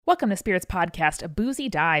Welcome to Spirits Podcast, a boozy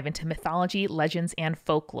dive into mythology, legends, and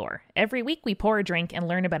folklore. Every week we pour a drink and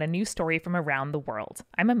learn about a new story from around the world.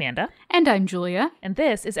 I'm Amanda. And I'm Julia. And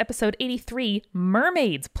this is episode 83,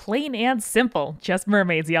 Mermaids, Plain and Simple. Just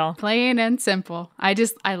mermaids, y'all. Plain and simple. I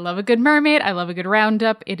love a good mermaid. I love a good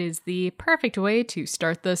roundup. It is the perfect way to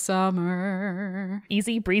start the summer.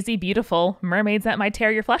 Easy, breezy, beautiful. Mermaids that might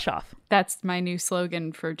tear your flesh off. That's my new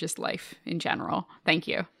slogan for just life in general. Thank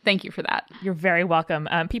you. Thank you for that. You're very welcome.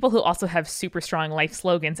 People who also have super strong life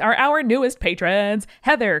slogans are our newest patrons,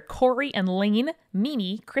 Heather, Corey, and Lane,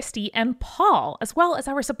 Mimi, Christy, and Paul, as well as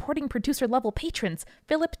our supporting producer level patrons,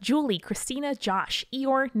 Philip, Julie, Christina, Josh,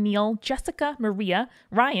 Eeyore, Neil, Jessica, Maria,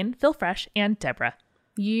 Ryan, Phil Fresh, and Deborah.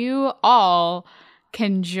 You all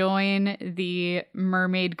can join the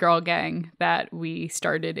Mermaid Girl Gang that we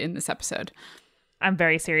started in this episode. I'm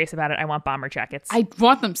very serious about it. I want bomber jackets. I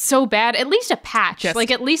want them so bad. At least a patch. Just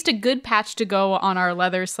at least a good patch to go on our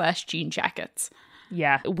leather/jean jackets.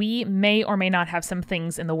 Yeah, we may or may not have some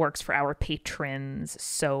things in the works for our patrons,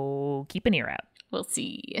 so keep an ear out. We'll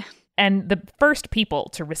see. And the first people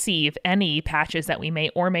to receive any patches that we may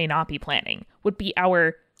or may not be planning would be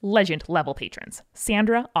our legend level patrons.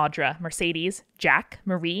 Sandra, Audra, Mercedes, Jack,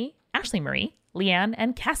 Marie, Ashley Marie, Leanne,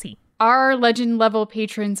 and Cassie. Our legend level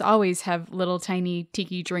patrons always have little tiny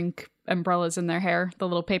tiki drink umbrellas in their hair, the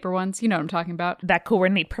little paper ones. You know what I'm talking about. That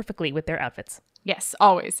coordinate perfectly with their outfits. Yes,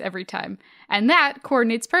 always, every time. And that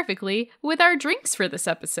coordinates perfectly with our drinks for this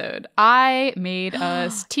episode. I made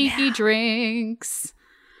us tiki drinks.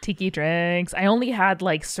 Tiki drinks. I only had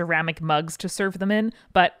ceramic mugs to serve them in,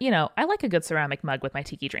 but I like a good ceramic mug with my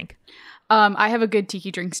tiki drink. I have a good tiki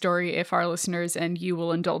drink story if our listeners and you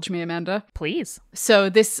will indulge me, Amanda. Please. So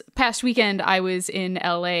this past weekend, I was in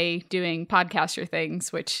LA doing podcaster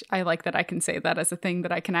things, which I like that I can say that as a thing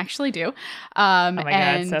that I can actually do. Oh my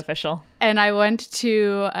God, so official. And I went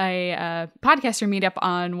to a podcaster meetup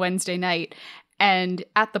on Wednesday night. And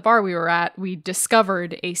at the bar we were at, we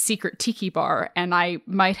discovered a secret tiki bar. And I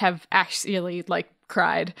might have actually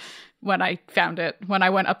cried when I found it. When I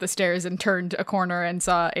went up the stairs and turned a corner and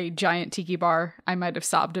saw a giant tiki bar, I might have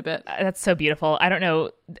sobbed a bit. That's so beautiful. I don't know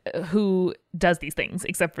who does these things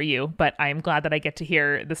except for you, but I'm glad that I get to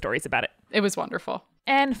hear the stories about it. It was wonderful.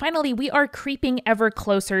 And finally, we are creeping ever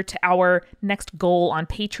closer to our next goal on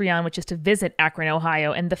Patreon, which is to visit Akron,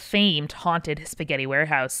 Ohio, and the famed haunted spaghetti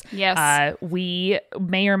warehouse. Yes. We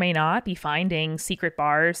may or may not be finding secret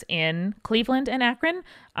bars in Cleveland and Akron.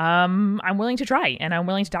 I'm willing to try, and I'm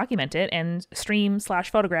willing to document it and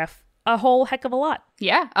stream/photograph a whole heck of a lot.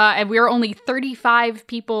 Yeah. And we're only 35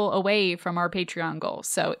 people away from our Patreon goal.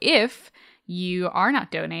 So if you are not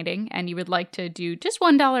donating and you would like to do just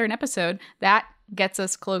 $1 an episode, that gets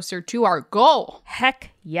us closer to our goal.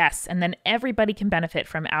 Heck yes. And then everybody can benefit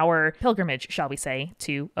from our pilgrimage, shall we say,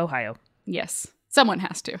 to Ohio. Yes. Someone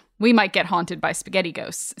has to. We might get haunted by spaghetti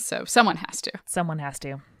ghosts, so someone has to. Someone has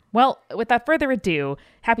to. Well, without further ado,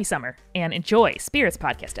 happy summer and enjoy Spirits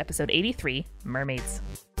Podcast, episode 83, Mermaids.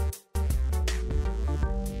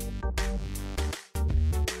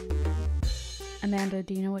 Amanda,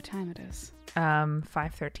 do you know what time it is?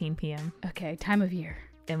 5:13 p.m. Okay, time of year.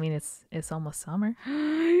 I mean, it's almost summer.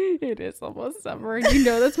 It is almost summer. You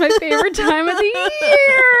know that's my favorite time of the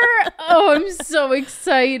year. Oh, I'm so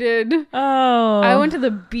excited. Oh. I went to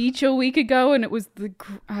the beach a week ago and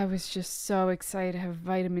I was just so excited to have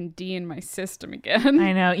vitamin D in my system again.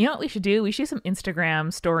 I know. You know what we should do? We should do some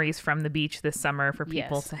Instagram stories from the beach this summer for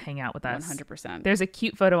people to hang out with us. 100%. There's a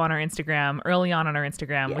cute photo on our Instagram, early on our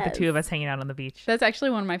Instagram, with the two of us hanging out on the beach. That's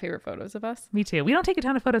actually one of my favorite photos of us. Me too. We don't take a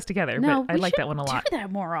ton of photos together, but I like that one a lot. Do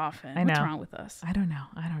that more often. I know. What's wrong with us? I don't know.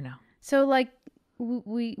 So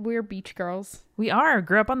we're beach girls. We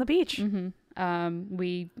grew up on the beach. Mm-hmm.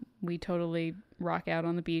 We totally rock out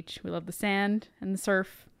on the beach. We love the sand and the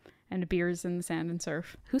surf and beers in the sand and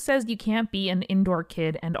surf. Who says you can't be an indoor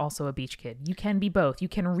kid and also a beach kid? You can be both. You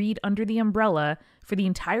can read under the umbrella for the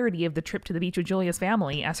entirety of the trip to the beach with Julia's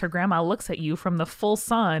family as her grandma looks at you from the full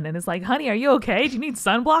sun and is like, honey, are you okay? Do you need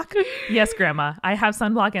sunblock? Yes, grandma. I have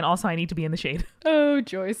sunblock and also I need to be in the shade. Oh,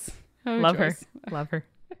 Joyce. Oh, Love Joyce. her. Love her.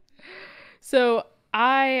 So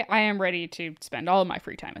I am ready to spend all of my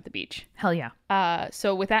free time at the beach. Hell yeah.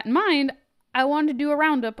 So with that in mind, I wanted to do a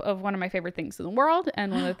roundup of one of my favorite things in the world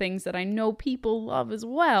and one of the things that I know people love as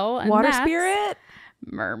well. And Water spirit?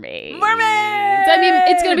 Mermaids. Mermaids! I mean,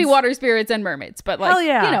 it's going to be water spirits and mermaids, but Hell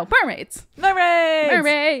yeah. Mermaids. Mermaids!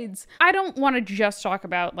 Mermaids. I don't want to just talk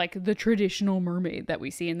about the traditional mermaid that we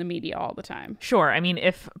see in the media all the time. Sure. I mean,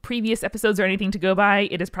 if previous episodes are anything to go by,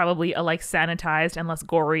 it is probably a sanitized and less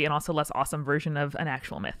gory and also less awesome version of an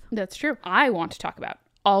actual myth. That's true. I want to talk about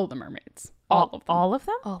all the mermaids. All of them. All of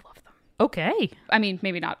them? All of them. Okay. I mean,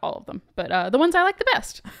 maybe not all of them, but the ones I like the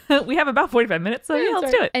best. We have about 45 minutes, so yeah, let's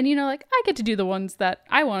That's do right. it. And I get to do the ones that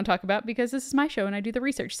I want to talk about because this is my show and I do the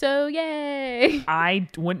research. So yay! I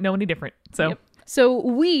wouldn't know any different. So, Yep. So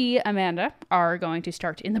we, Amanda, are going to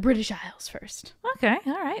start in the British Isles first. okay.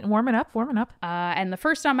 All right. Warming up. And the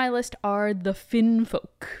first on my list are the Finn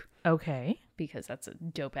folk, Okay. because that's a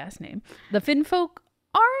dope-ass name. The Finn folk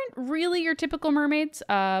aren't really your typical mermaids,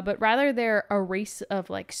 but rather they're a race of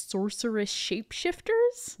like sorceress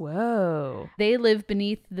shapeshifters. Whoa. They live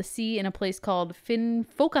beneath the sea in a place called Finn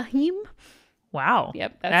Folkahim. Wow.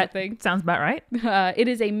 Yep, that's that a thing. Sounds about right. It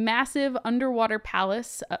is a massive underwater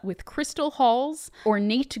palace with crystal halls,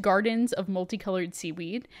 ornate gardens of multicolored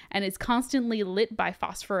seaweed, and is constantly lit by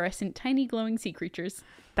phosphorescent tiny glowing sea creatures.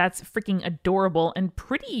 That's freaking adorable and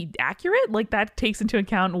pretty accurate. Like, that takes into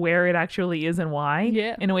account where it actually is and why.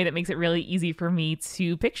 Yeah. In a way that makes it really easy for me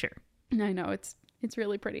to picture. I know, it's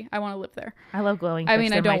really pretty. I want to live there. I love glowing I fish.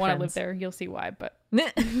 mean, I They're don't my want to live friends. there. You'll see why, but...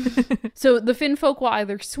 So the Finn folk will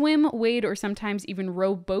either swim, wade, or sometimes even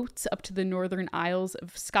row boats up to the northern isles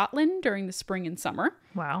of Scotland during the spring and summer.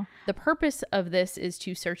 Wow. The purpose of this is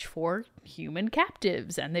to search for human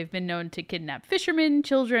captives, and they've been known to kidnap fishermen,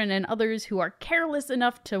 children, and others who are careless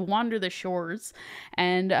enough to wander the shores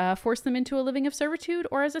and force them into a living of servitude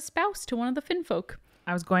or as a spouse to one of the Finn folk.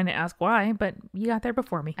 I was going to ask why, but you got there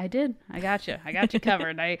before me. I did. I got you. I got you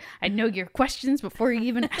covered. I know your questions before you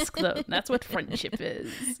even ask them. That's what friendship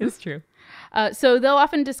is. It's true. So they'll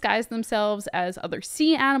often disguise themselves as other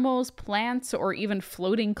sea animals, plants, or even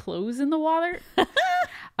floating clothes in the water.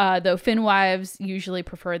 Though Finn wives usually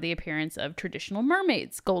prefer the appearance of traditional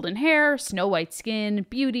mermaids: golden hair, snow white skin,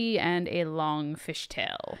 beauty, and a long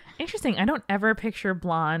fishtail. Interesting. I don't ever picture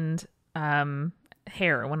blonde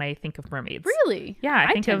hair when I think of mermaids. Really? Yeah,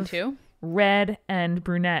 I think tend of to. red and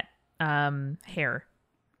brunette hair.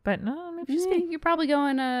 But no, maybe just me. You're probably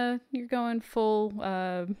going you're going full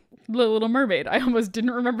Little Mermaid. I almost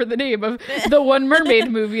didn't remember the name of the one mermaid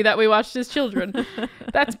movie that we watched as children.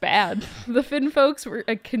 That's bad. The Finn folks were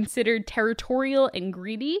considered territorial and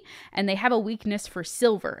greedy, and they have a weakness for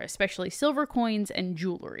silver, especially silver coins and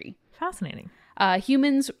jewelry. Fascinating.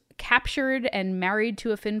 Humans captured and married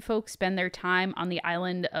to a Finn folk spend their time on the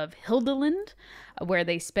island of Hildeland, where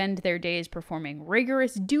they spend their days performing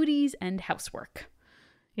rigorous duties and housework.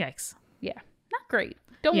 Yikes. Yeah, not great.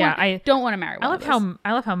 Don't Yeah, want to marry one of those.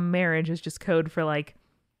 I love how marriage is just code for like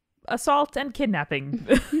assault and kidnapping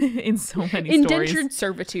in so many Indentured stories.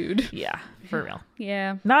 servitude. Yeah, for real.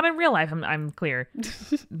 Yeah. Not in real life. I'm clear.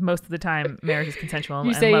 Most of the time, marriage is consensual. You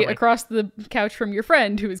and say lovely. across the couch from your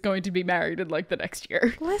friend who is going to be married in like the next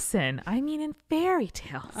year. Listen, I mean, in fairy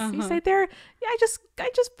tales, you Uh-huh. say there. Yeah, I just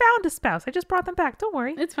found a spouse. I just brought them back. Don't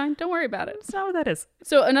worry. It's fine. Don't worry about it. That's not what that is.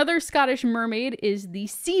 So another Scottish mermaid is the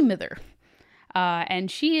Sea Mither.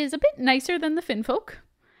 And she is a bit nicer than the Finn folk.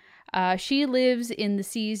 She lives in the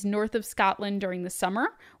seas north of Scotland during the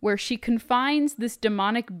summer, where she confines this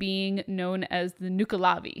demonic being known as the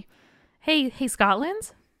Nucalavi. Hey,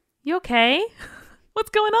 Scotland, you okay? What's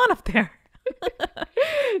going on up there?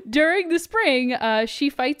 During the spring, she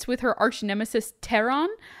fights with her arch nemesis Terran,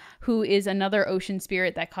 who is another ocean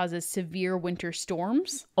spirit that causes severe winter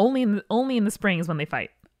storms. Only in the spring is when they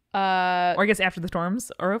fight. Or I guess after the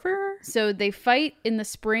storms are over. So they fight in the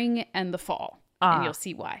spring and the fall, and you'll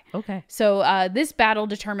see why. Okay. So this battle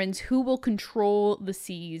determines who will control the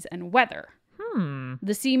seas and weather.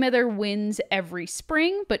 The Sea Mither wins every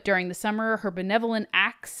spring, but during the summer, her benevolent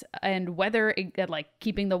acts and weather, like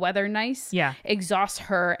keeping the weather nice, Yeah. exhausts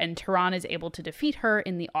her, and Tehran is able to defeat her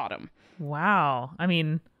in the autumn. Wow. I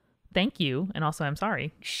mean, thank you, and also I'm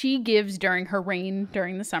sorry. She gives during her reign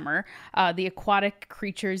during the summer the aquatic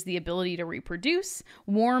creatures the ability to reproduce,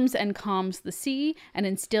 warms and calms the sea, and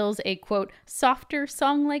instills a, quote, softer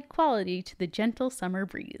song-like quality to the gentle summer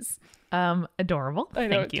breeze. Adorable. I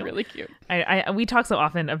know, Thank it's you. really cute. We talk so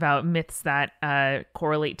often about myths that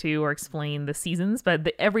correlate to or explain the seasons,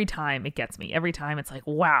 but every time it gets me. Every time it's like,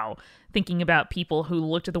 wow, thinking about people who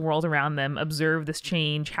looked at the world around them, observed this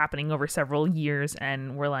change happening over several years,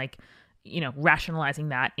 and were like, rationalizing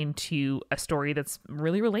that into a story that's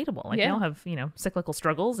really relatable. Like, Yeah. they all have, cyclical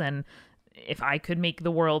struggles, and if I could make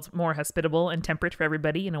the world more hospitable and temperate for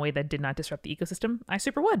everybody in a way that did not disrupt the ecosystem, I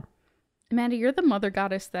super would. Amanda, you're the mother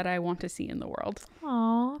goddess that I want to see in the world.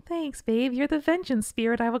 Aw, thanks, babe. You're the vengeance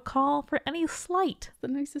spirit I would call for any slight. The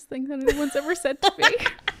nicest thing that anyone's ever said to me.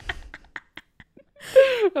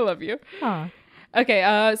 I love you. Aw.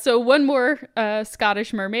 Okay, so one more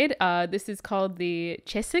Scottish mermaid. This is called the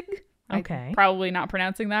Chesig. Okay. I'm probably not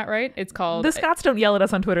pronouncing that right. It's called... The Scots don't yell at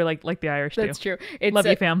us on Twitter like the Irish do. That's true. It's, Love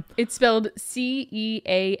you, fam. It's spelled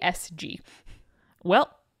Ceasg. Well,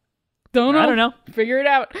 Don't know. I don't know. Figure it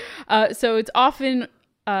out. So it's often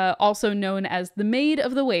also known as the Maid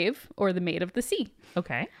of the Wave or the Maid of the Sea.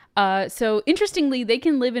 Okay. So interestingly, they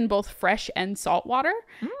can live in both fresh and salt water,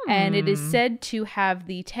 and it is said to have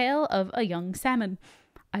the tail of a young salmon.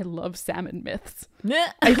 I love salmon myths.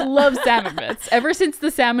 I love salmon myths. Ever since the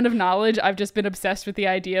Salmon of Knowledge, I've just been obsessed with the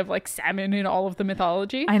idea of like salmon in all of the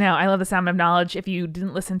mythology. I know. I love the Salmon of Knowledge. If you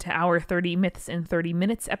didn't listen to our 30 Myths in 30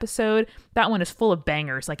 Minutes episode, that one is full of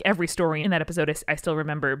bangers. Like every story in that episode, I still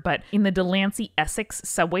remember. But in the Delancey Essex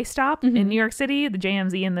subway stop in New York City, the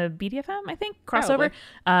JMZ and the BDFM, I think, crossover,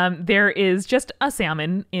 there is just a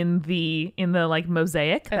salmon in the like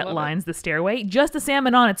mosaic that lines the stairway. Just a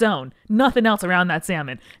salmon on its own. Nothing else around that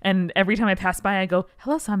salmon. And every time I pass by, I go,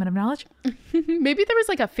 hello, Salmon of Knowledge. Maybe there was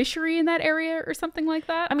like a fishery in that area or something like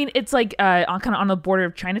that. I mean, it's like kind of on the border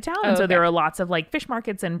of Chinatown. And so there are lots of like fish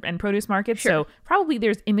markets and produce markets. Sure. So probably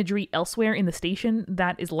there's imagery elsewhere in the station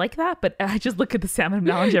that is like that. But I just look at the Salmon of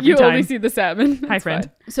Knowledge every time. You only see the salmon. Hi, friend.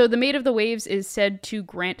 Fine. So the Maid of the Waves is said to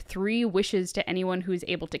grant 3 wishes to anyone who is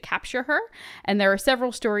able to capture her. And there are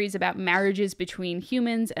several stories about marriages between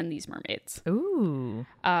humans and these mermaids. Ooh.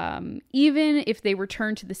 Even if they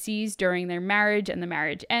return to the seas during their marriage and the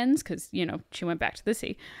marriage ends, because, you know, she went back to the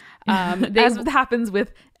sea. As happens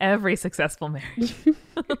with every successful marriage.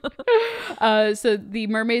 So the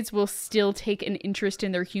mermaids will still take an interest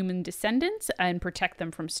in their human descendants and protect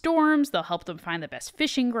them from storms. They'll help them find the best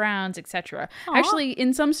fishing grounds, etc. Actually,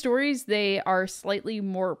 in some stories, they are slightly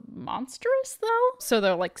more monstrous, though. So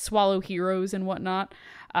they're like swallow heroes and whatnot.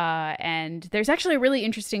 And there's actually a really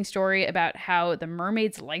interesting story about how the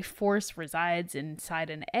mermaid's life force resides inside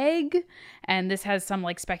an egg. And this has some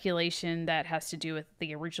like speculation that has to do with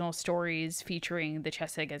the original stories featuring the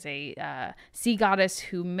chess egg as a sea goddess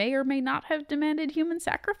who may or may not have demanded human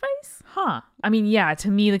sacrifice. Huh. I mean, yeah, to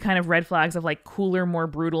me, the kind of red flags of like cooler, more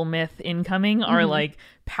brutal myth incoming are like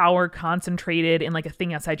power concentrated in like a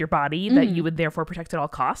thing outside your body that you would therefore protect at all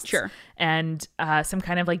costs. Sure. And some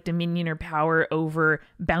kind of like dominion or power over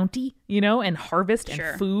bounty, you know, and harvest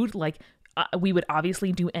and food. Like we would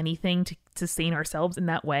obviously do anything to sustain ourselves in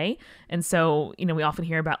that way. And so, you know, we often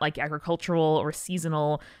hear about like agricultural or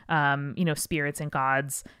seasonal, you know, spirits and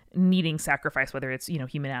gods needing sacrifice, whether it's, you know,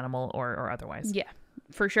 human, animal or otherwise. Yeah,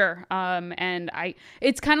 for sure. And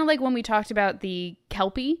it's kind of like when we talked about the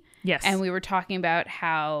Kelpie. Yes. And we were talking about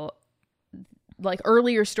how like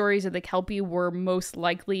earlier stories of the Kelpie were most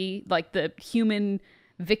likely like the human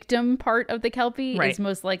victim part of the Kelpie is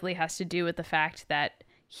most likely has to do with the fact that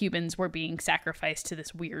humans were being sacrificed to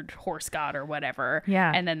this weird horse god or whatever.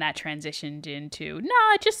 Yeah. And then that transitioned into,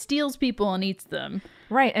 it just steals people and eats them.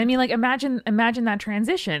 Right. I mean, like, imagine that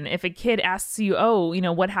transition. If a kid asks you, oh, you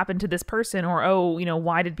know, what happened to this person? Or, oh, you know,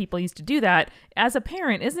 why did people used to do that? As a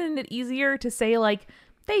parent, isn't it easier to say, like,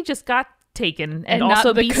 they just got taken and also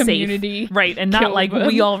not the be community safe, right? And not like them.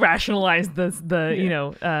 we all rationalize the you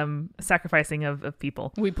know sacrificing of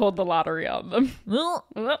people. We pulled the lottery on them. Well,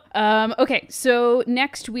 Okay, so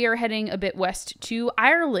next we are heading a bit west to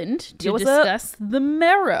Ireland to what's discuss the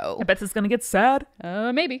Merrow. I bet this is gonna get sad.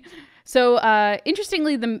 Maybe. So,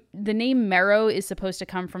 interestingly, the name Merrow is supposed to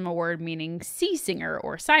come from a word meaning sea singer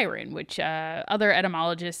or siren, which other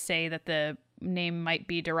etymologists say that the name might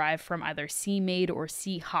be derived from either sea maid or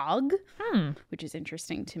sea hog, which is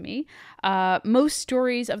interesting to me. Most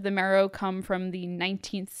stories of the Merrow come from the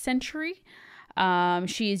 19th century.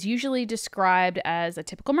 She is usually described as a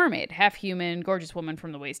typical mermaid, half human, gorgeous woman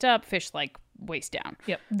from the waist up, fish-like waist down.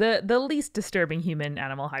 Yep. The least disturbing human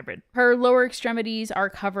animal hybrid. Her lower extremities are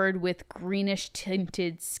covered with greenish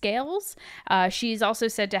tinted scales. She is also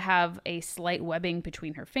said to have a slight webbing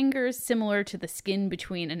between her fingers, similar to the skin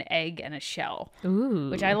between an egg and a shell.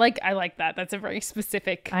 Ooh. Which I like that. That's a very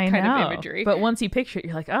specific kind of imagery. But once you picture it,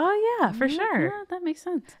 you're like, oh yeah, for sure. Yeah, that makes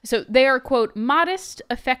sense. So they are, quote, modest,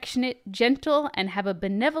 affectionate, gentle, and have a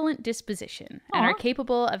benevolent disposition, and are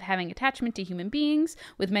capable of having attachment to human beings,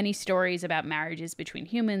 with many stories about marriages between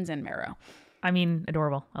humans and Merrow. I mean,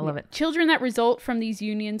 adorable. I love it. Children that result from these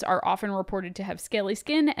unions are often reported to have scaly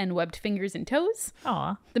skin and webbed fingers and toes.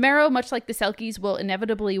 Aw. The Merrow, much like the Selkies, will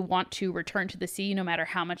inevitably want to return to the sea no matter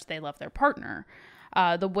how much they love their partner.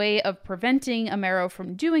 The way of preventing a Merrow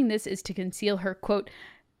from doing this is to conceal her, quote,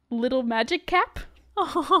 little magic cap.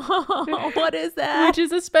 Oh, what is that? Which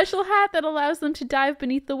is a special hat that allows them to dive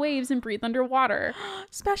beneath the waves and breathe underwater.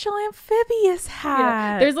 Special amphibious hat.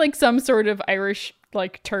 Yeah. There's like some sort of Irish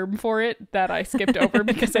like term for it that I skipped over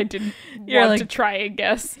because I didn't You're want like- to try and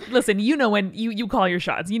guess. Listen, you know when you call your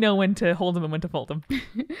shots. You know when to hold them and when to fold them.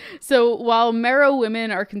 So while Marrow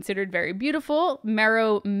women are considered very beautiful,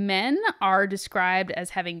 Marrow men are described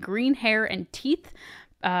as having green hair and teeth,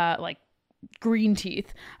 like green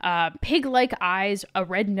teeth, pig-like eyes, a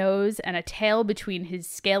red nose, and a tail between his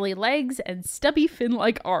scaly legs and stubby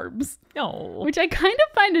fin-like arms, No. which I kind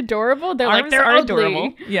of find adorable. They're Arms like they're are ugly.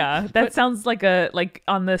 adorable. Yeah, that sounds like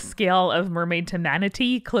on the scale of mermaid to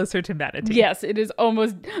manatee, closer to manatee. Yes, it is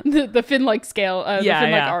almost the fin-like scale, the Yeah,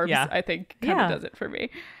 fin-like yeah, arms, yeah. I think, kind of Yeah. does it for me.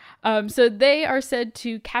 So they are said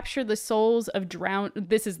to capture the souls of drowned...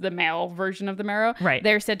 This is the male version of the Marrow. Right.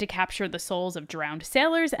 They're said to capture the souls of drowned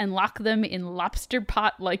sailors and lock them in lobster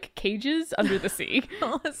pot-like cages under the sea.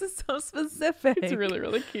 Oh, this is so specific. It's really,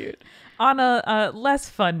 really cute. On a less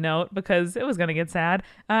fun note, because it was going to get sad,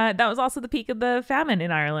 that was also the peak of the famine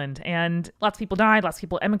in Ireland. And lots of people died. Lots of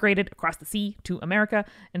people emigrated across the sea to America.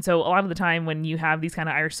 And so a lot of the time when you have these kind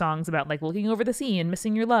of Irish songs about like looking over the sea and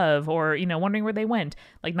missing your love or, wondering where they went,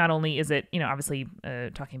 like not only is it, obviously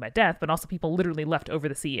talking about death, but also people literally left over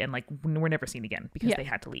the sea and like were never seen again because Yeah. they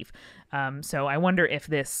had to leave. So I wonder if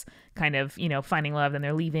this kind of, finding love and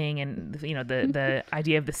they're leaving and, the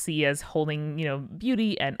idea of the sea as holding,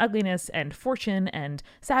 beauty and ugliness and fortune and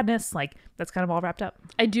sadness, like that's kind of all wrapped up.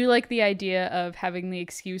 I do like the idea of having the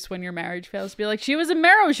excuse when your marriage fails to be like, she was a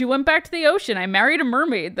Marrow, she went back to the ocean, I married a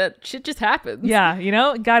mermaid, that shit just happens.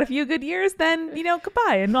 Yeah, got a few good years, then,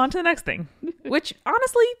 goodbye and on to the next thing. Which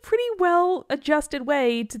honestly, pretty well adjusted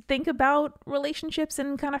way to think about relationships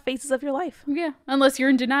and kind of phases of your life. Yeah, unless you're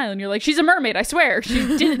in denial and you're like, she's a mermaid, I swear.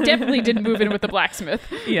 She definitely didn't move in with the blacksmith.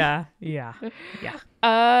 Yeah.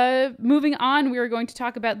 Moving on, we are going to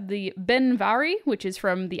talk about the Benvari, which is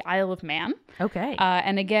from the Isle of Man. Okay.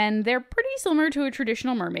 And again, they're pretty similar to a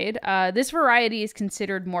traditional mermaid. This variety is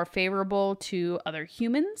considered more favorable to other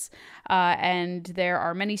humans, and there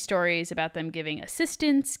are many stories about them giving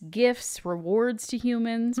assistance, gifts, rewards to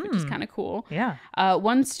humans, which is kind of cool. Yeah.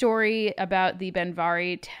 One story about the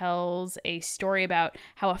Benvari tells a story about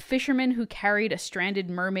how a fisherman who carried a stranded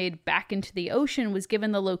mermaid back into the ocean was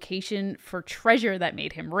given the location for treasure that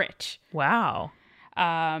made him rich. Wow.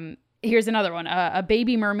 Here's another one. A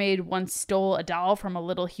baby mermaid once stole a doll from a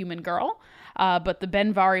little human girl, but the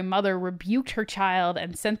Benvari mother rebuked her child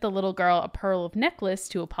and sent the little girl a pearl of necklace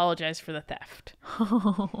to apologize for the theft.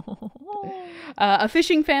 A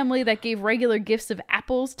fishing family that gave regular gifts of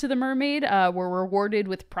apples to the mermaid were rewarded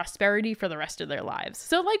with prosperity for the rest of their lives.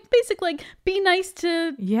 So, like, basically, like, be nice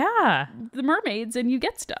to Yeah. the mermaids and you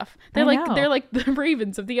get stuff. I know. They're like the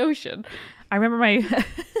ravens of the ocean. I remember my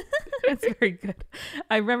it's very good.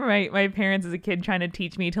 I remember my parents as a kid trying to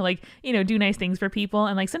teach me to like, do nice things for people.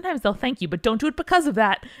 And like, sometimes they'll thank you, but don't do it because of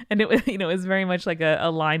that. And it was, it was very much like a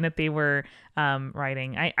line that they were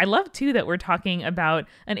writing. I love too that we're talking about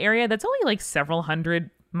an area that's only like several hundred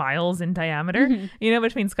miles in diameter,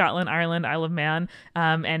 between Scotland, Ireland, Isle of Man,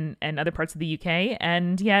 and other parts of the UK.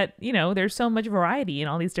 And yet, there's so much variety in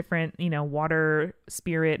all these different, water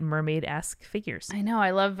spirit mermaid-esque figures. I know.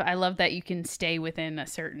 I love that you can stay within a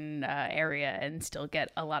certain area and still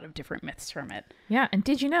get a lot of different myths from it. Yeah. And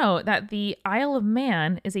did you know that the Isle of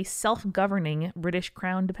Man is a self-governing British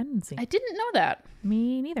Crown dependency? I didn't know that.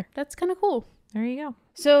 Me neither. That's kind of cool. There you go.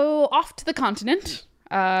 So off to the continent.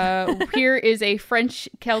 Here is a French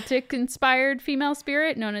Celtic inspired female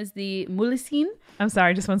spirit known as the Mulisine. I'm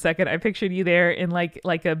sorry, just 1 second. I pictured you there in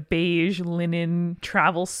like a beige linen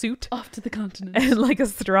travel suit Off to the continent. and like a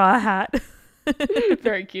straw hat.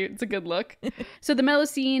 Very cute. It's a good look. So the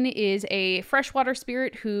Melusine is a freshwater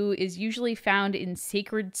spirit who is usually found in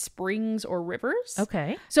sacred springs or rivers.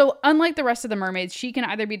 Okay. So unlike the rest of the mermaids, she can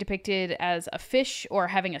either be depicted as a fish or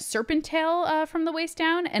having a serpent tail from the waist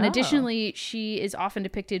down. And additionally, she is often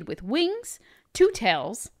depicted with wings, two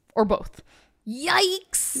tails, or both.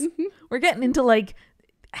 Yikes. We're getting into like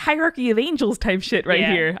hierarchy of angels type shit right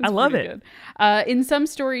Yeah, here. it's I love pretty it. good. In some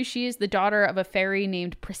stories, she is the daughter of a fairy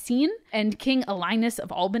named Priscine and King Alinus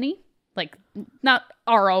of Albany. Like, not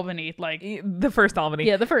our Albany, like... The first Albany.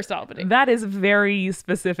 Yeah, the first Albany. That is very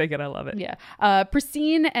specific and I love it. Yeah.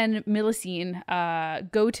 Priscine and Melusine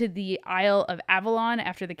go to the Isle of Avalon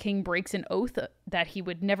after the king breaks an oath that he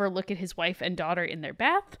would never look at his wife and daughter in their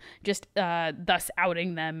bath, just thus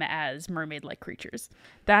outing them as mermaid-like creatures.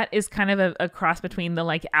 That is kind of a cross between the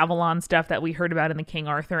like Avalon stuff that we heard about in the King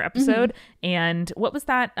Arthur episode and what was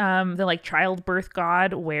that? The like childbirth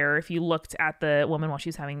god where if you looked at the woman while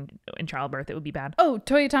she's having in childbirth, it would be bad. Oh,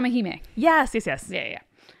 Toyotama Hime. Yes. Yeah.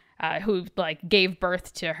 who like gave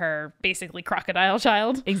birth to her basically crocodile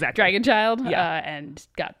child, Exactly. dragon child, Yeah. and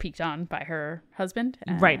got peeked on by her husband.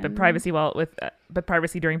 Right, but and- privacy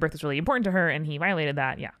during birth is really important to her, and he violated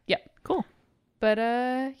that. Yeah, Yep. cool. But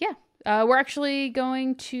we're actually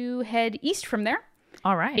going to head east from there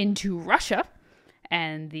All right. into Russia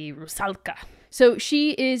and the Rusalka. So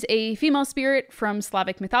she is a female spirit from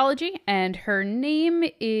Slavic mythology, and her name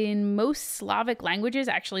in most Slavic languages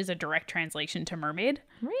actually is a direct translation to mermaid,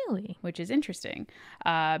 Really? which is interesting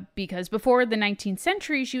because before the 19th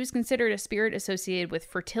century, she was considered a spirit associated with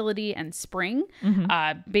fertility and spring,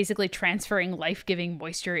 basically transferring life-giving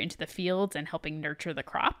moisture into the fields and helping nurture the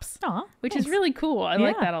crops. Aw, Which nice. is really cool. I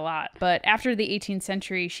like Yeah. that a lot. But after the 18th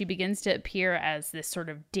century, she begins to appear as this sort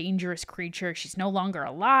of dangerous creature. She's no longer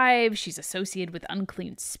alive. She's associated with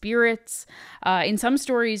unclean spirits. In some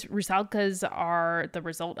stories, rusalkas are the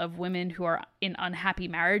result of women who are in unhappy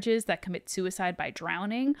marriages that commit suicide by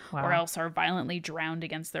drowning or Wow. else are violently drowned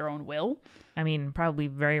against their own will. I mean, probably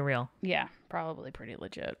very real. Yeah, probably pretty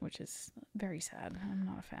legit, which is very sad. I'm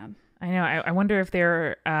not a fan. I know. I wonder if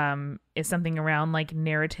there is something around like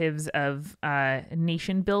narratives of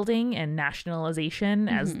nation building and nationalization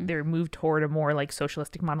as they're moved toward a more like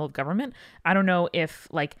socialistic model of government. I don't know if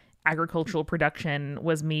like agricultural production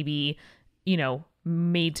was maybe,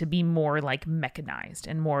 made to be more like mechanized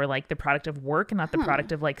and more like the product of work and not the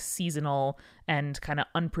product of like seasonal and kind of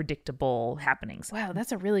unpredictable happenings. Wow,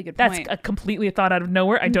 that's a really good That's point. a completely thought out of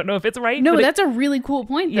nowhere. I don't know if it's right. No, but that's a really cool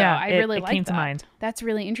point, though. Yeah, I it- really it like came that. to mind. That's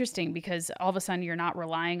really interesting because all of a sudden you're not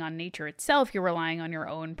relying on nature itself. You're relying on your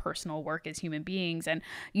own personal work as human beings. And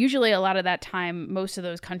usually a lot of that time, most of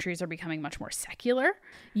those countries are becoming much more secular.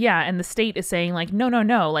 Yeah, and the state is saying like, no,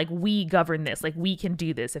 like we govern this, like we can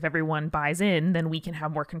do this. If everyone buys in, then we can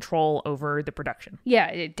have more control over the production. Yeah,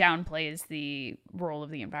 it downplays the role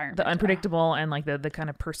of the environment. The unpredictable and like the kind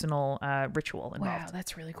of personal ritual Wow, involved.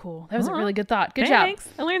 that's really cool. That was a Aw, really good thought. Good Thanks.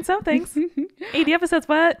 job. I learned some things. 80 episodes,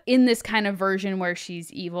 what? In this kind of version where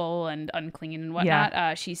she's evil and unclean and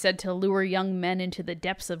whatnot, she's said to lure young men into the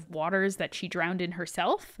depths of waters that she drowned in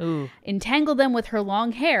herself, Ooh. entangle them with her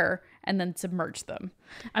long hair, and then submerge them.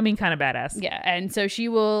 I mean, kind of badass. Yeah, and so she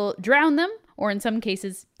will drown them, or in some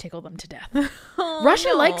cases, tickle them to death.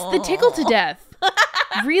 Russia likes the tickle to death.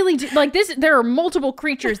 Really, like this. There are multiple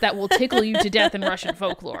creatures that will tickle you to death in Russian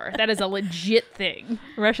folklore. That is a legit thing.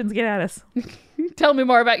 Russians, get at us. Tell me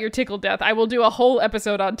more about your tickle death. I will do a whole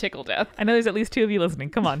episode on tickle death. I know there's at least 2 of you listening.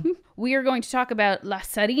 Come on. We are going to talk about La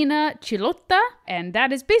Tsarina Chilotta, and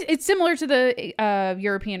that is it's similar to the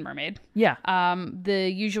European mermaid. Yeah. The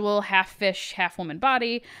usual half fish, half woman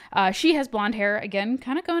body. She has blonde hair, again,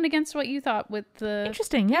 kind of going against what you thought with the...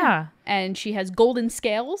 Interesting. Yeah. And she has golden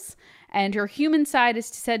scales, and her human side is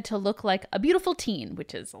said to look like a beautiful teen,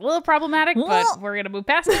 which is a little problematic, but we're going to move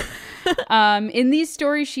past it. In these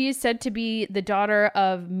stories, she is said to be the daughter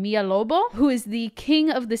of Mialobo, who is the king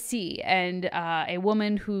of the sea, and a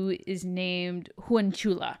woman who is named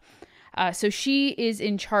Huanchula. So she is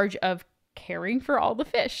in charge of caring for all the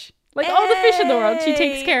fish. Like all the fish in the world, she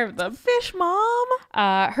takes care of them. Fish mom.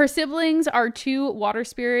 Her siblings are 2 water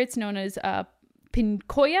spirits known as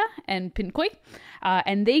Pinkoya and Pinkoi,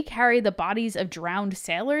 and they carry the bodies of drowned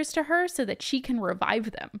sailors to her so that she can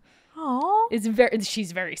revive them. Oh.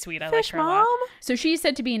 She's very sweet. I like Fish her a lot. mom. So she's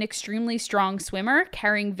said to be an extremely strong swimmer,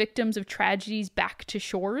 carrying victims of tragedies back to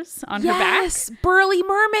shores on her back. Yes. Burly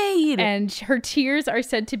mermaid. And her tears are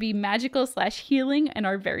said to be magical / healing and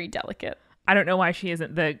are very delicate. I don't know why she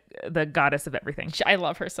isn't the goddess of everything. I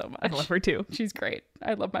love her so much. I love her too. She's great.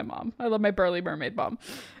 I love my mom. I love my burly mermaid mom.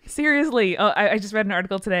 Seriously, I just read an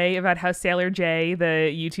article today about how Sailor J,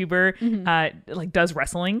 the YouTuber, like does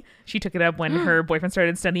wrestling. She took it up when her boyfriend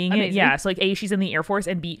started studying it. Amazing. Yeah, so like A, she's in the Air Force,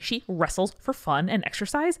 and B, she wrestles for fun and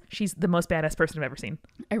exercise. She's the most badass person I've ever seen.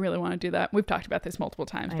 I really want to do that. We've talked about this multiple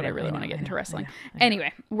times, but I know, really I want to know, get I into know, wrestling. I know.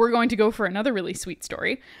 Anyway, we're going to go for another really sweet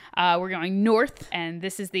story. We're going north, and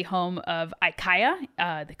this is the home of Aikaya,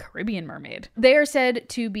 the Caribbean mermaid. They are said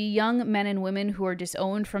to be young men and women who are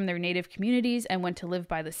disowned from their native communities and went to live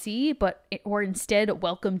by the sea, but were instead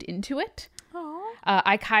welcomed into it.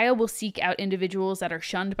 Aikaya will seek out individuals that are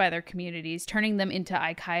shunned by their communities, turning them into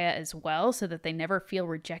Aikaya as well so that they never feel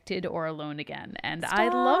rejected or alone again. And I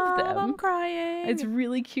love them. I'm crying. It's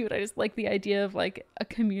really cute. I just like the idea of like a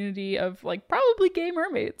community of like probably gay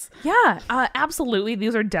mermaids. Yeah, absolutely.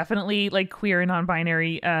 These are definitely like queer and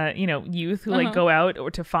non-binary, youth who like go out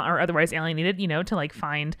or to find or otherwise alienated, to like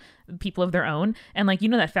find people of their own. And like,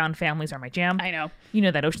 that found families are my jam. I know.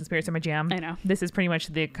 That ocean spirits are my jam. I know. This is pretty much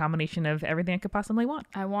the combination of everything I could possibly want.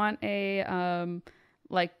 I want a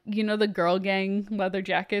like, you know, the girl gang leather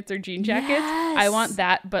jackets or jean jackets. Yes! I want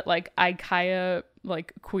that, but like Ikea,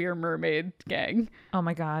 like queer mermaid gang. Oh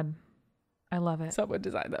my God. I love it. Someone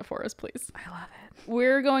design that for us, please. I love it.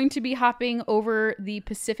 We're going to be hopping over the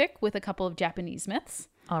Pacific with a couple of Japanese myths.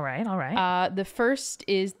 All right. The first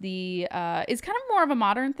is it's kind of more of a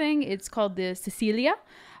modern thing. It's called the Cecilia,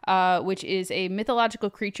 which is a mythological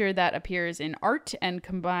creature that appears in art and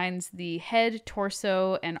combines the head,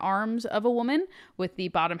 torso, and arms of a woman with the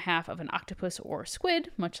bottom half of an octopus or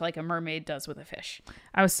squid, much like a mermaid does with a fish.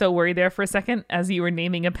 I was so worried there for a second as you were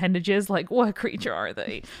naming appendages, like what creature are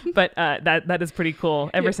they? But that is pretty cool.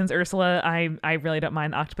 Ever since Ursula, I really don't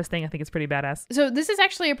mind the octopus thing. I think it's pretty badass. So this is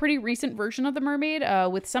actually a pretty recent version of the mermaid,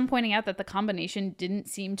 with some pointing out that the combination didn't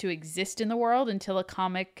seem to exist in the world until a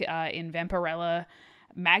comic in Vampirella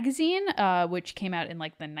magazine, which came out in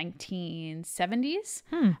like the 1970s.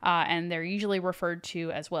 And they're usually referred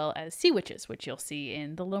to as well as sea witches, which you'll see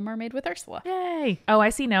in The Little Mermaid with Ursula. Yay. Oh, I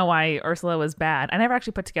see now why Ursula was bad. I never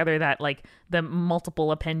actually put together that like the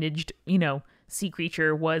multiple appendaged, sea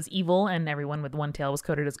creature was evil and everyone with one tail was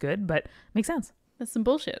coded as good, but makes sense. That's some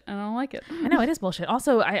bullshit. I don't like it. I know, it is bullshit.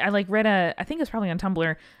 Also, I like read I think it was probably on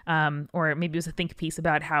Tumblr, or maybe it was a think piece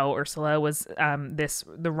about how Ursula was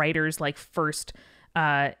the writer's like first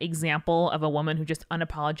example of a woman who just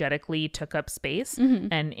unapologetically took up space.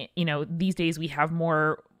 And these days we have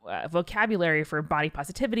more vocabulary for body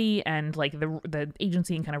positivity and like the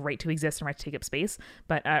agency and kind of right to exist and right to take up space,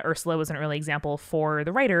 but Ursula was an early example for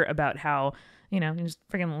the writer about how you just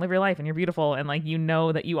freaking live your life and you're beautiful and like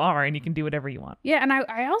that you are and you can do whatever you want. Yeah, and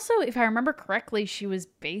I also, if I remember correctly, she was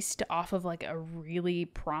based off of like a really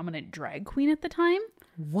prominent drag queen at the time.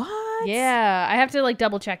 What? Yeah, I have to like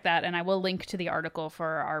double check that, and I will link to the article for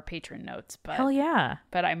our patron notes. But hell yeah.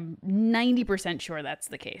 But I'm 90% sure that's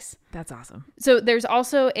the case. That's awesome. So there's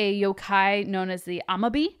also a yokai known as the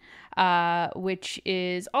Amabi, which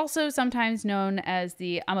is also sometimes known as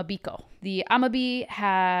the Amabiko. The Amabi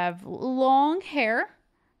have long hair,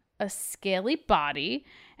 a scaly body,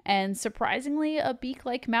 and surprisingly a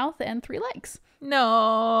beak-like mouth and 3 legs.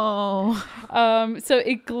 No. So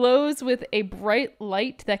it glows with a bright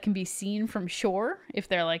light that can be seen from shore if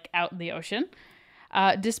they're like out in the ocean.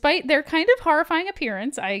 Despite their kind of horrifying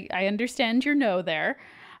appearance, I understand your no there.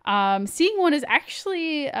 Seeing one is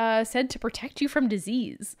actually said to protect you from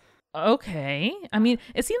disease. Okay. I mean,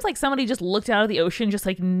 it seems like somebody just looked out of the ocean, just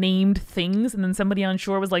like named things, and then somebody on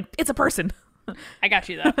shore was like, it's a person. I got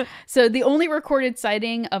you, though. So the only recorded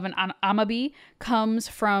sighting of an Amabi comes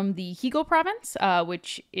from the Higo province,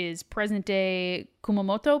 which is present-day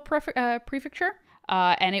Kumamoto prefecture.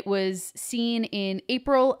 And it was seen in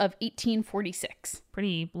April of 1846.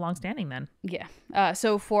 Pretty long-standing then. Yeah.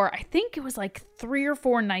 So for, I think it was like 3 or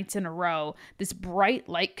 4 nights in a row, this bright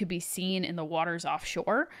light could be seen in the waters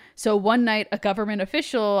offshore. So one night, a government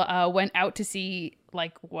official went out to see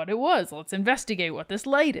like what it was. Let's investigate what this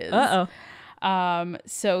light is. Uh-oh.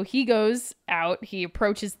 So he goes out, he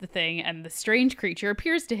approaches the thing, and the strange creature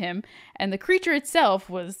appears to him, and the creature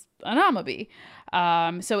itself was an Amabi.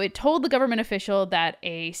 So it told the government official that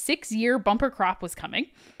a 6-year bumper crop was coming.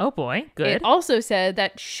 Oh boy, good. It also said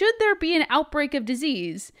that should there be an outbreak of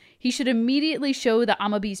disease, he should immediately show the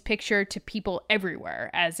Amabi's picture to people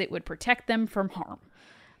everywhere, as it would protect them from harm.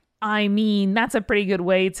 I mean, that's a pretty good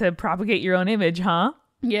way to propagate your own image, huh?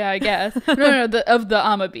 Yeah, I guess. No, of the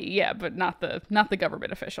Amabi, yeah, but not the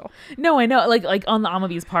government official. No, I know. Like on the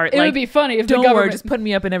Amabi's part, it would be funny if don't the government worry, just put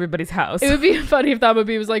me up in everybody's house. It would be funny if the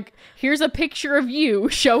Amabi was like, "Here's a picture of you.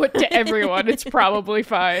 Show it to everyone. It's probably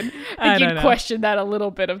fine." I think you'd question that a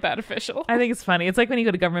little bit of that official. I think it's funny. It's like when you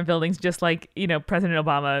go to government buildings, just like President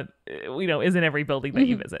Obama, is in every building that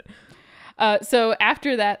you visit. So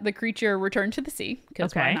after that, the creature returned to the sea,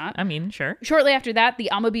 because why not? I mean, sure. Shortly after that, the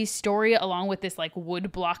Amabi's story, along with this like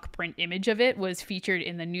wood block print image of it, was featured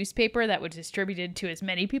in the newspaper that was distributed to as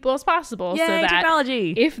many people as possible. Yay, so that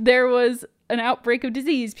technology! If there was an outbreak of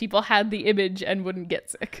disease, people had the image and wouldn't get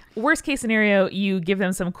sick. Worst case scenario, you give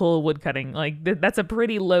them some cool wood cutting. Like that's a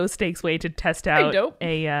pretty low stakes way to test out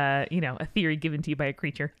a theory given to you by a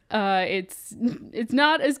creature. It's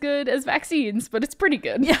not as good as vaccines, but it's pretty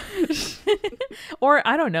good. Yeah. Or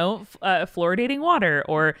I don't know, fluoridating water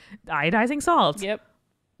or iodizing salt.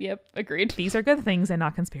 Yep, agreed. These are good things and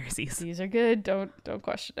not conspiracies. These are good. Don't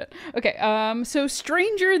question it. Okay, so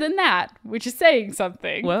stranger than that, which is saying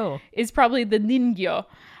something. Whoa. Is probably the Ningyo,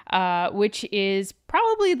 which is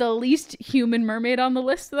probably the least human mermaid on the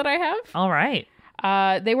list that I have. All right.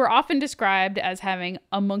 They were often described as having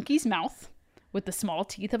a monkey's mouth with the small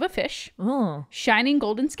teeth of a fish, shining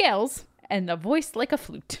golden scales, and a voice like a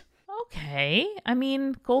flute. Okay. I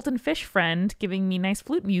mean, golden fish friend giving me nice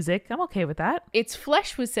flute music. I'm okay with that. Its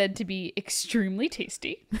flesh was said to be extremely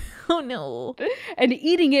tasty, Oh, no. and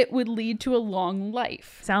eating it would lead to a long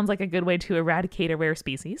life. Sounds like a good way to eradicate a rare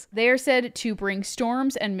species. They are said to bring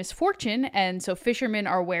storms and misfortune, and so fishermen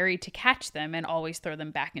are wary to catch them and always throw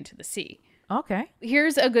them back into the sea. Okay.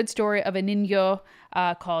 Here's a good story of a ninyo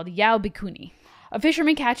called Yao Bikuni. A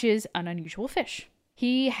fisherman catches an unusual fish.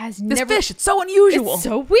 He has This never... fish, it's so unusual. It's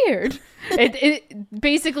so weird.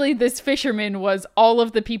 Basically, this fisherman was all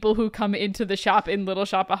of the people who come into the shop in Little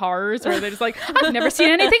Shop of Horrors, where they're just like, I've never seen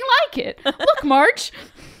anything like it. Look, Marge.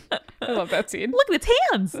 I love that scene. Look at its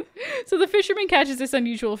hands. So the fisherman catches this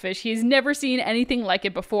unusual fish. He has never seen anything like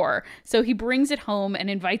it before. So he brings it home and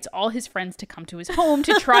invites all his friends to come to his home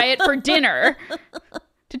to try it for dinner.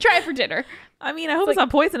 I mean, I hope it's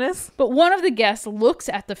not poisonous. But one of the guests looks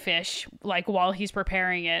at the fish, like while he's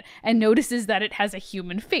preparing it, and notices that it has a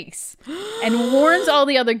human face and warns all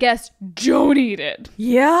the other guests, don't eat it.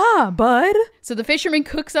 Yeah, bud. So the fisherman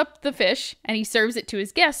cooks up the fish and he serves it to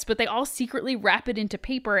his guests, but they all secretly wrap it into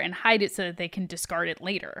paper and hide it so that they can discard it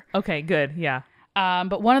later. Okay, good. Yeah.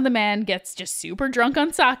 But one of the men gets just super drunk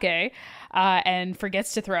on sake and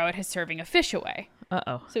forgets to throw out his serving of fish away.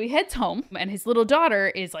 Uh-oh. So he heads home, and his little daughter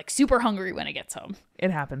is like super hungry when he gets home. It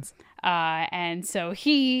happens. And so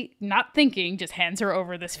he, not thinking, just hands her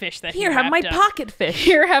over this fish that Here, have my pocket fish.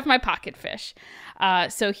 Here, have my pocket fish.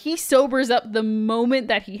 So he sobers up the moment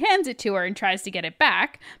that he hands it to her and tries to get it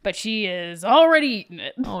back, but she is already eaten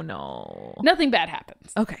it. Oh, no. Nothing bad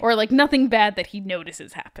happens. Okay. Or like nothing bad that he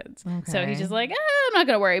notices happens. So Okay. he's just like, I'm not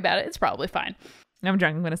going to worry about it. It's probably fine. I'm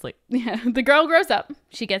drunk. I'm going to sleep. Yeah. The girl grows up.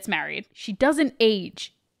 She gets married. She doesn't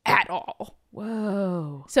age at all.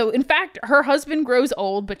 Whoa. So in fact, her husband grows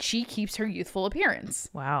old, but she keeps her youthful appearance.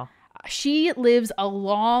 Wow. She lives a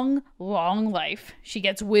long, long life. She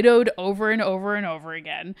gets widowed over and over and over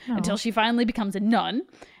again until she finally becomes a nun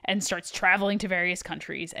and starts traveling to various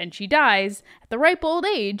countries. And she dies at the ripe old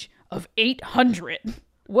age of 800.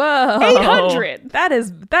 Whoa. 800. That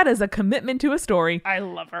is a commitment to a story. I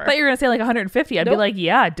love her. I thought you were going to say like 150. I'd be Nope. like,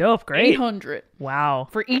 yeah, dope. Great. 800 Wow.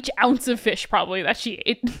 for each ounce of fish probably that she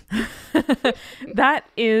ate. That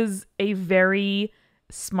is a very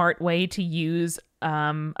smart way to use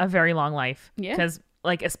a very long life. Yeah. Because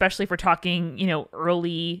like, especially if we're talking,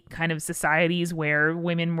 early kind of societies where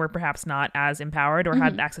women were perhaps not as empowered or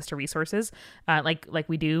had access to resources, like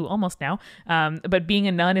we do almost now. But being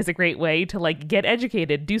a nun is a great way to like get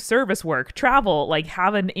educated, do service work, travel, like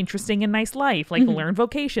have an interesting and nice life, like learn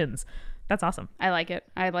vocations. That's awesome. I like it.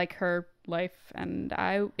 I like her life. And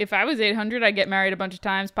if I was 800, I'd get married a bunch of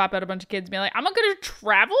times, pop out a bunch of kids, and be like, I'm not going to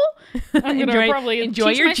travel. I'm going to probably enjoy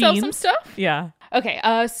teach your myself some genes. stuff. Yeah. Okay,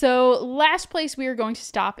 so last place we are going to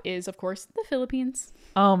stop is, of course, the Philippines.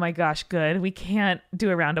 Oh my gosh, good. We can't do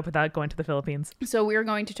a roundup without going to the Philippines. So we are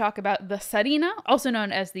going to talk about the Sarina, also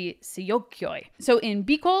known as the Siyokyoy. So in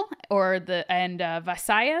Bicol and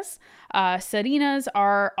Visayas, Sarinas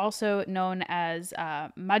are also known as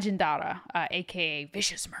Majindara, aka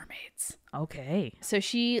vicious mermaids. Okay. So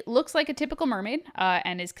she looks like a typical mermaid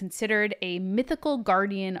and is considered a mythical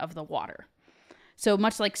guardian of the water. So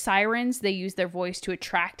much like sirens, they use their voice to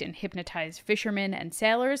attract and hypnotize fishermen and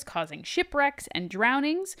sailors, causing shipwrecks and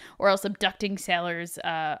drownings, or else abducting sailors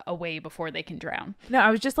away before they can drown. No,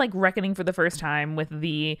 I was just like reckoning for the first time with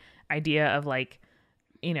the idea of like,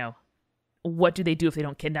 what do they do if they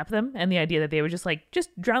don't kidnap them? And the idea that they would just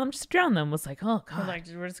drown them was like, oh God. Like,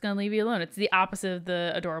 we're just going to leave you alone. It's the opposite of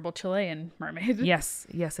the adorable Chilean mermaid. Yes,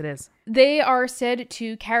 it is. They are said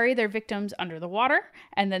to carry their victims under the water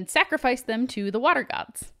and then sacrifice them to the water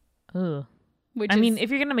gods. Ugh. Which I mean, if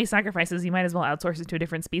you're going to make sacrifices, you might as well outsource it to a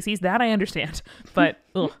different species. That I understand. But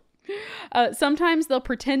ugh. Sometimes they'll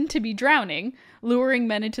pretend to be drowning, luring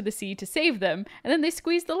men into the sea to save them, and then they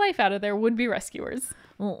squeeze the life out of their would-be rescuers.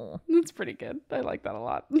 Oh. That's pretty good. I like that a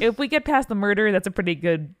lot. If we get past the murder, that's a pretty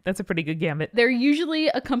good gambit. They're usually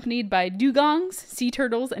accompanied by dugongs, sea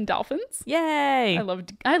turtles, and dolphins. Yay!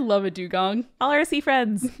 I love a dugong. All our sea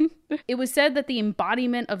friends. It was said that the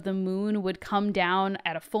embodiment of the moon would come down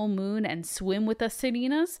at a full moon and swim with the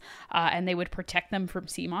Sarinas, and they would protect them from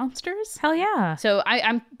sea monsters. Hell yeah. So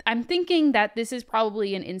I'm thinking that this is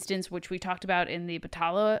probably an instance which we talked about in the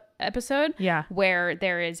Batala episode. Yeah. Where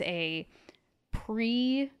there is a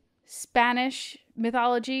pre-Spanish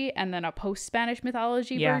mythology and then a post-Spanish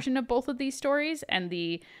mythology version of both of these stories, and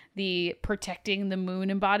the protecting the moon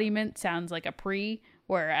embodiment sounds like a pre,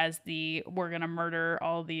 whereas the we're gonna murder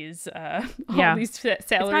all these Yeah. all these sailors.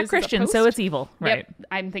 It's not is a Christian, post. so it's evil. Right. Yep,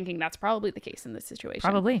 I'm thinking that's probably the case in this situation.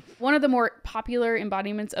 Probably. One of the more popular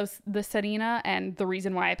embodiments of the Sirena, and the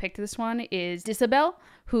reason why I picked this one, is Disabel,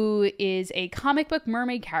 who is a comic book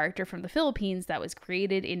mermaid character from the Philippines that was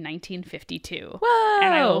created in 1952. Whoa.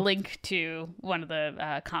 And I will link to one of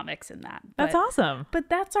the comics in that. That's awesome. But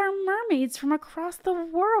that's our mermaids from across the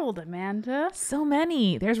world, Amanda. So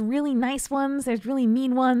many. There's really nice ones. There's really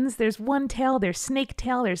mean ones. There's one tail. There's snake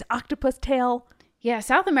tail. There's octopus tail. Yeah,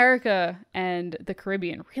 South America and the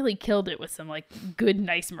Caribbean really killed it with some like good,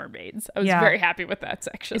 nice mermaids. I was very happy with that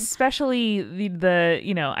section. Especially the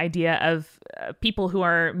idea of people who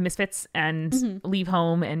are misfits and leave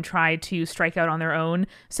home and try to strike out on their own.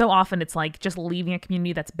 So often it's like just leaving a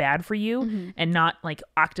community that's bad for you and not like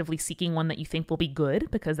actively seeking one that you think will be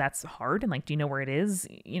good, because that's hard. And like, do you know where it is?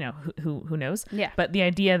 Who knows? Yeah. But the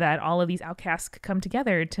idea that all of these outcasts could come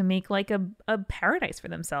together to make like a paradise for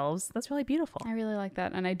themselves, that's really beautiful. I really like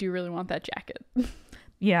that, and I do really want that jacket.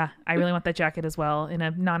 Yeah, I really want that jacket as well, in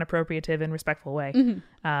a non-appropriative and respectful way.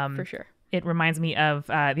 For sure. It reminds me of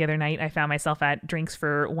the other night I found myself at drinks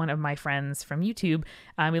for one of my friends from YouTube.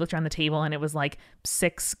 We looked around the table and it was like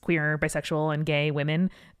 6 queer, bisexual, and gay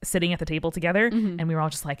women sitting at the table together. And we were all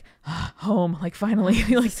just like, home, like finally.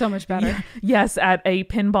 Like so much better. Yeah, yes, at a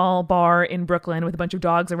pinball bar in Brooklyn with a bunch of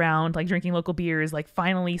dogs around, like drinking local beers. Like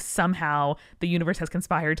finally, somehow the universe has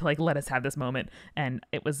conspired to like let us have this moment. And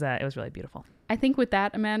it was really beautiful. I think with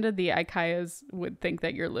that, Amanda, the Ikayas would think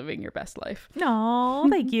that you're living your best life. No,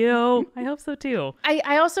 thank you. I hope so too.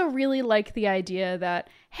 I also really like the idea that,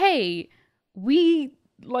 hey, we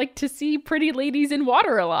like to see pretty ladies in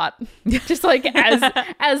water a lot. Just like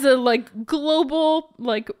as a like global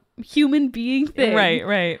like human being thing.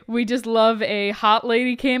 Right. We just love a hot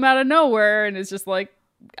lady came out of nowhere and is just like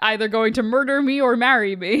either going to murder me or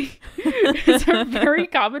marry me. It's a very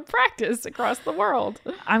common practice across the world.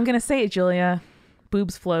 I'm going to say it, Julia.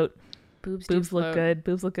 Boobs float. Boobs Look float. good.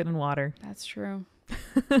 Boobs look good in water. That's true.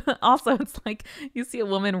 Also, it's like you see a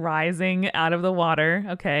woman rising out of the water.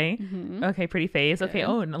 Okay. Okay, pretty face. Okay.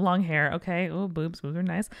 Oh, and long hair. Okay. Oh, boobs. Boobs are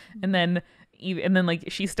nice. And then like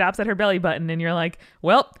she stops at her belly button and you're like,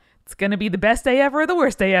 well, it's going to be the best day ever or the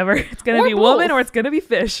worst day ever. It's going to be both. woman or it's going to be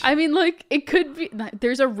fish. I mean, like, it could be,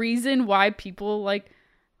 there's a reason why people like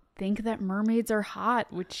think that mermaids are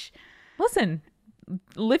hot, which, listen,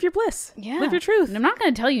 live your bliss. yeah, Live your truth. And I'm not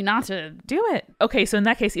going to tell you not to. Do it. Okay, so in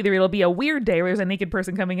that case, either it'll be a weird day where there's a naked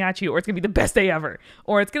person coming at you, or it's gonna be the best day ever,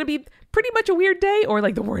 or it's gonna be pretty much a weird day, or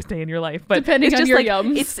like the worst day in your life. But depending it's on just your like,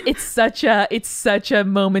 yums. It's such a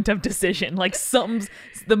moment of decision. Like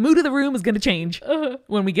the mood of the room is gonna change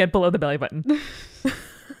when we get below the belly button.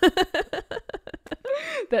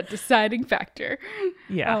 That deciding factor.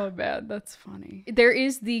 Yeah. Oh man, that's funny. There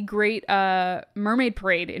is the great mermaid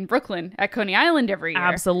parade in Brooklyn at Coney Island every year.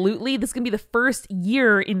 Absolutely. This is going to be the first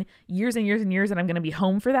year in years and years and years that I'm going to be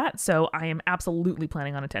home for that. So I am absolutely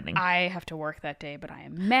planning on attending. I have to work that day, but I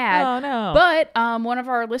am mad. Oh, no. But one of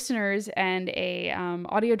our listeners and a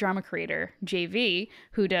audio drama creator, JV,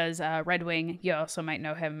 who does Red Wing, you also might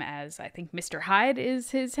know him as, I think, Mr. Hyde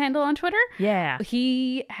is his handle on Twitter. Yeah.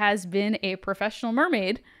 He has been a professional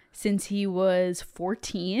mermaid since he was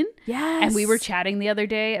 14. Yes. And we were chatting the other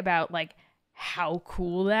day about like how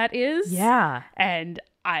cool that is. Yeah. And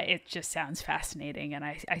it just sounds fascinating. And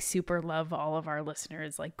I super love all of our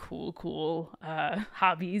listeners, like cool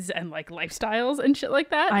hobbies and like lifestyles and shit like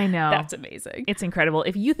that. I know. That's amazing. It's incredible.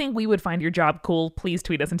 If you think we would find your job cool, please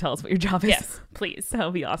tweet us and tell us what your job is. Yes, please. That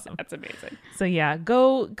would be awesome. That's amazing. So yeah,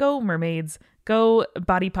 go mermaids. Go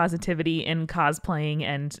body positivity and cosplaying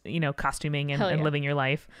and, costuming and, Hell yeah. and living your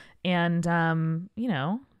life. And,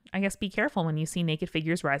 I guess be careful when you see naked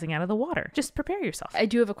figures rising out of the water. Just prepare yourself. I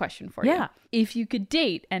do have a question for you. Yeah. If you could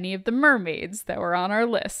date any of the mermaids that were on our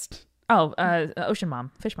list. Oh, ocean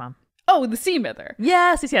mom, fish mom. Oh, the sea mither.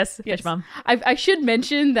 Yes, fish mom. I should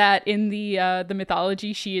mention that in the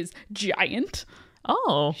mythology, she is giant.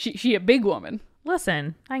 Oh, She a big woman.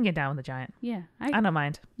 listen, I can get down with a giant. Yeah. I don't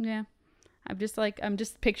mind. Yeah. I'm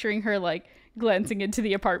just picturing her like glancing into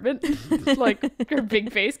the apartment, like her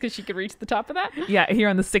big face because she could reach the top of that. Yeah, here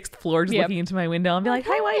on the 6th floor, just Yep. looking into my window and be like,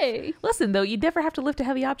 hi, Okay. wife. Listen, though, you'd never have to lift a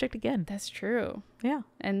heavy object again. That's true. Yeah.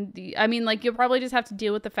 And I mean, like, you'll probably just have to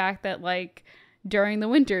deal with the fact that like during the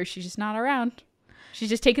winter, she's just not around. She's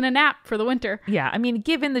just taking a nap for the winter. Yeah, I mean,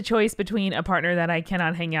 given the choice between a partner that I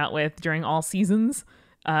cannot hang out with during all seasons,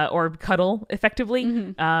 or cuddle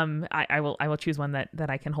effectively, I will choose one that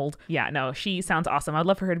I can hold. Yeah, no, she sounds awesome. I'd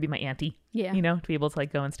love for her to be my auntie. Yeah. To be able to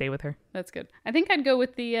like go and stay with her. That's good. I think I'd go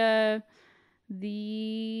with the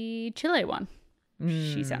Chile one.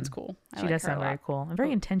 She sounds cool. She does sound very cool and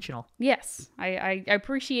very intentional. Yes, I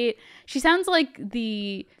appreciate. She sounds like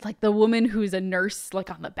the woman who's a nurse like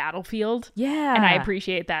on the battlefield. Yeah, and I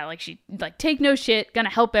appreciate that. Like she take no shit, gonna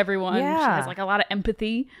help everyone. Yeah. She has like a lot of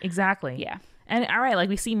empathy. Exactly. Yeah. And all right, like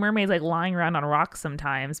we see mermaids like lying around on rocks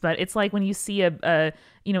sometimes, but it's like when you see a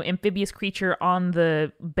amphibious creature on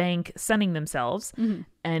the bank sunning themselves,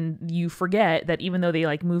 and you forget that even though they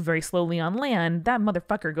like move very slowly on land, that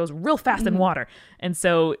motherfucker goes real fast in water. And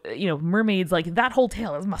so, mermaids, like that whole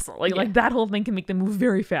tail is muscle. Like that whole thing can make them move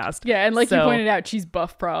very fast. Yeah, and like you pointed out, she's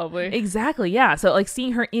buff probably. Exactly, yeah. So like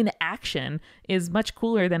seeing her in action is much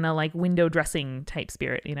cooler than a like window dressing type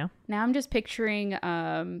spirit, Now I'm just picturing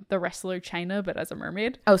the wrestler China, but as a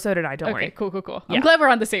mermaid. Oh, so did I. Don't worry. Okay, cool. Yeah. I'm glad we're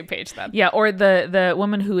on the same page then. Yeah, or the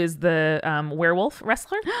woman who is the werewolf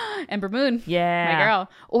wrestler. Ember Moon. Yeah. My girl.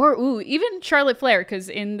 Or even Charlotte Flair, because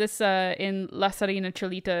in this in La Serena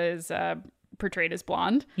Cholita is portrayed as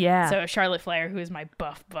blonde. Yeah. So Charlotte Flair, who is my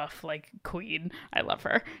buff like queen. I love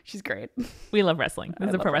her. She's great. We love wrestling. This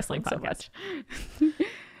is a pro wrestling podcast. So much.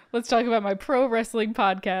 Let's talk about my pro wrestling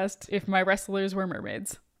podcast, If My Wrestlers Were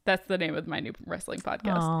Mermaids. That's the name of my new wrestling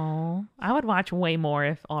podcast. Oh, I would watch way more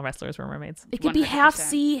if all wrestlers were mermaids. It could be 100%. half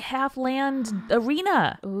sea, half land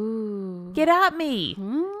arena. Ooh. Get at me.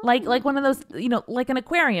 Like one of those, like an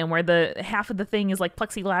aquarium where the half of the thing is like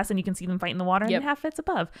plexiglass and you can see them fight in the water and half it's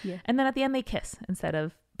above. Yeah. And then at the end they kiss instead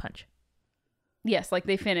of punch. Yes, like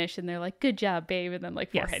they finish and they're like, good job, babe. And then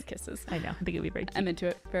like forehead kisses. I know. I think it would be very cute. I'm into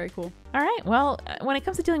it. Very cool. All right. Well, when it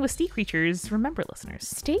comes to dealing with sea creatures, remember, listeners,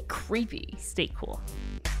 Stay creepy. stay cool.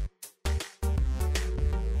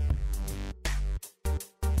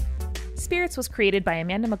 Spirits was created by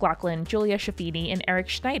Amanda McLaughlin, Julia Shafini, and Eric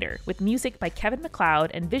Schneider, with music by Kevin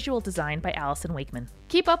MacLeod and visual design by Allison Wakeman.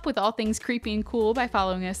 Keep up with all things creepy and cool by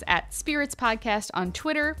following us at Spirits Podcast on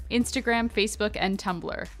Twitter, Instagram, Facebook, and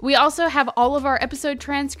Tumblr. We also have all of our episode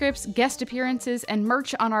transcripts, guest appearances, and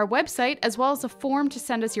merch on our website, as well as a form to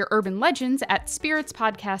send us your urban legends at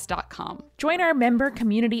spiritspodcast.com. Join our member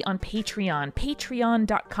community on Patreon,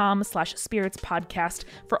 patreon.com/spiritspodcast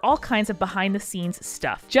for all kinds of behind-the-scenes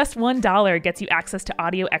stuff. Just $1 gets you access to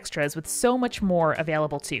audio extras with so much more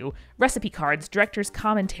available too. Recipe cards, director's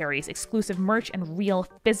commentaries, exclusive merch, and real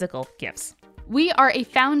physical gifts. We are a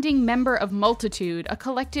founding member of Multitude, a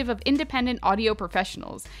collective of independent audio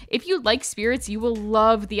professionals. If you like spirits, you will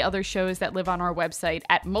love the other shows that live on our website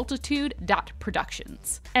at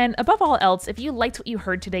multitude.productions. And above all else, if you liked what you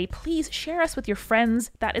heard today, please share us with your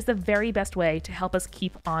friends. That is the very best way to help us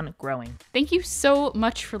keep on growing. Thank you so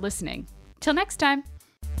much for listening. Till next time.